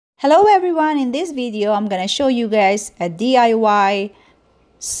Hello everyone, in this video I'm gonna show you guys a DIY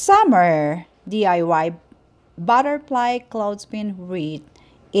summer DIY butterfly clothespin wreath.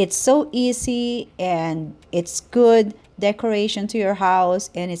 It's so easy and it's good decoration to your house,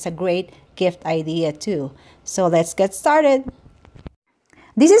 and it's a great gift idea too. So let's get started.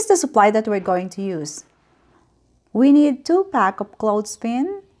 This is the supply that we're going to use. We need 2 packs of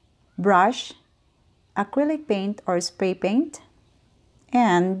clothespin, brush, acrylic paint or spray paint,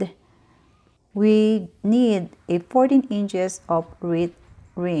 and we need a 14 inches of wreath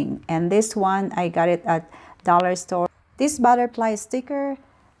ring, and this one I got it at dollar store. This butterfly sticker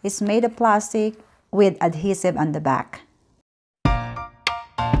is made of plastic with adhesive on the back.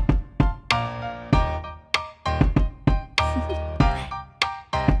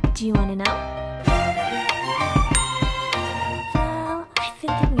 Do you want to know? Well, I've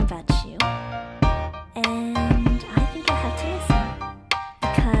been thinking about you, and I think you'll have to listen,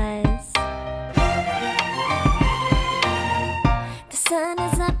 because the sun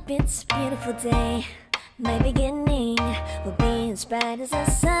is up, it's a beautiful day. My beginning will be as bright as the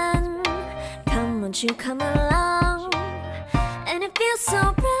sun. Come, won't you come along? And it feels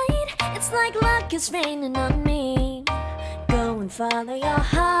so bright, it's like luck is raining on me. Go and follow your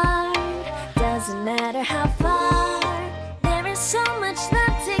heart, doesn't matter how far. There is so much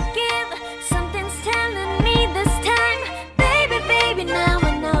love to give, something's telling me this time. Baby, baby, now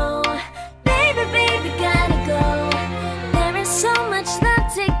I know. Baby, baby, gotta go. There is so much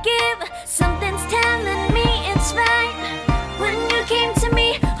love to give, something's telling me it's right. When you came to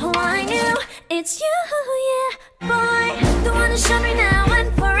me, oh I knew it's you, yeah, boy. The one who showed me now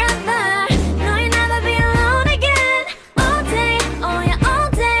and forever. No, you'll never be alone again. All day, oh yeah, all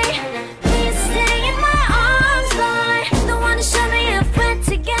day. Please stay in my arms, boy. The one who showed me if we're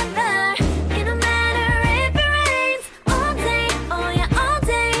together. It don't matter if it rains. All day, oh yeah, all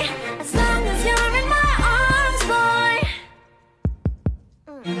day. As long as you're in my arms, boy.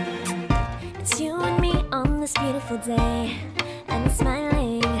 It's you and me on this beautiful day, and it's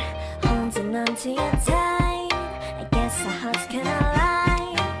smiling, holding on to you tight. I guess our hearts can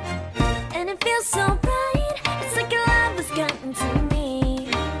align, and it feels so bright. It's like your love has gotten to me.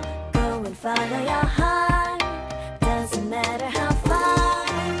 Go and follow your heart, doesn't matter how far.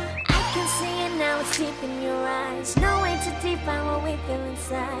 I can see it now, it's deep in your eyes. No way to define what we feel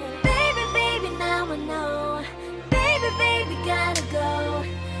inside. Baby, baby, now I know. Baby, baby, gotta go.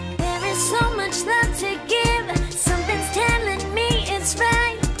 There is so much love to give, something's telling me it's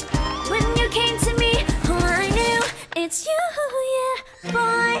right. When you came to me, oh I knew it's you, yeah,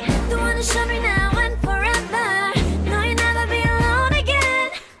 boy. The one who showed me now and forever. No, you'll never be alone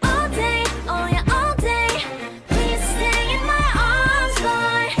again. All day, oh yeah, all day. Please stay in my arms,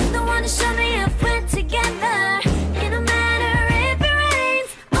 boy. The one who showed me if we're together. It don't matter if it rains.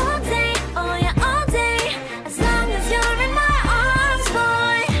 All day, oh yeah, all day. As long as you're in my arms,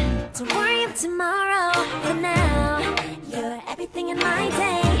 boy. Don't worry about tomorrow, for now you're everything in my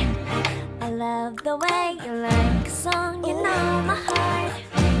day. I love the way you like a song, you know my heart.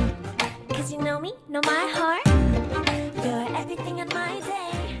 Cause you know me, know my heart.